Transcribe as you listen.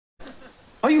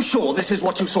Are you sure this is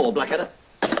what you saw, Blackadder?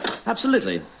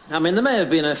 Absolutely. I mean, there may have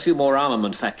been a few more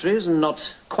armament factories and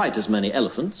not quite as many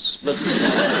elephants, but...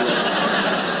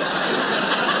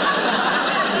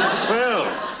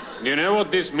 Well, you know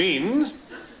what this means?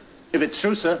 If it's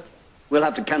true, sir, we'll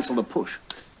have to cancel the push.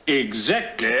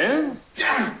 Exactly.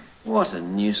 Damn! What a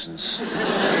nuisance.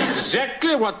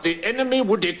 Exactly what the enemy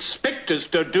would expect us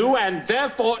to do, and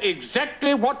therefore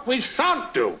exactly what we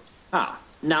shan't do. Ah,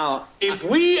 now... If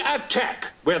we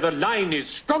attack where the line is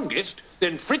strongest,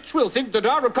 then Fritz will think that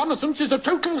our reconnaissance is a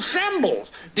total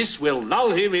shambles. This will lull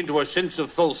him into a sense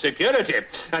of full security.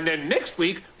 And then next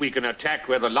week, we can attack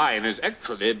where the line is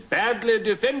actually badly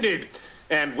defended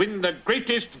and win the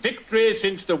greatest victory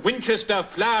since the Winchester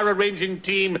flower arranging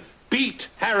team beat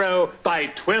Harrow by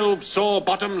 12 sore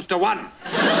bottoms to 1.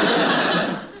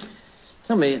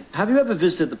 Tell me, have you ever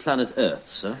visited the planet Earth,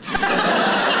 sir?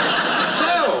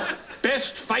 So,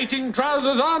 best fighting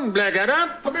trousers on,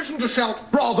 Blackadder. Permission to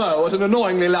shout bravo at an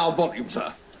annoyingly loud volume,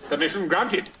 sir. Permission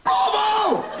granted.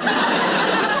 Bravo!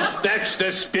 That's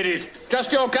the spirit.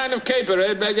 Just your kind of caper,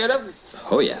 eh, Blackadder?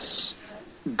 Oh, yes.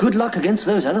 Good luck against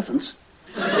those elephants.